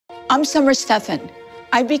I'm Stephan.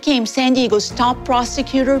 I became San Diego's top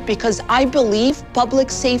prosecutor because I believe public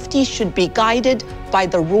safety should be guided by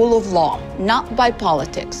the rule of law, not by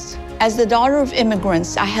politics. As the daughter of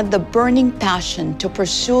immigrants, I had the burning passion to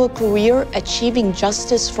pursue a career achieving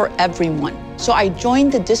justice for everyone. So I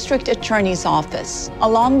joined the district attorney's office.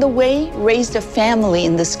 Along the way, raised a family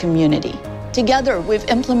in this community. Together, we've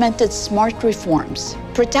implemented smart reforms,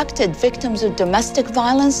 protected victims of domestic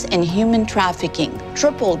violence and human trafficking,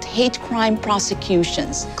 tripled hate crime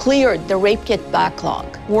prosecutions, cleared the rape kit backlog,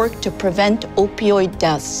 worked to prevent opioid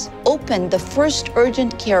deaths, opened the first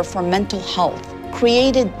urgent care for mental health,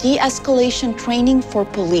 created de-escalation training for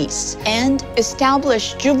police, and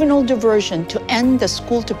established juvenile diversion to end the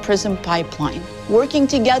school-to-prison pipeline. Working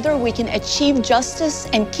together, we can achieve justice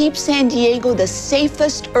and keep San Diego the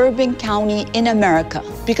safest urban county in America.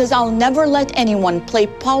 Because I'll never let anyone play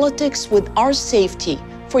politics with our safety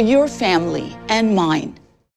for your family and mine.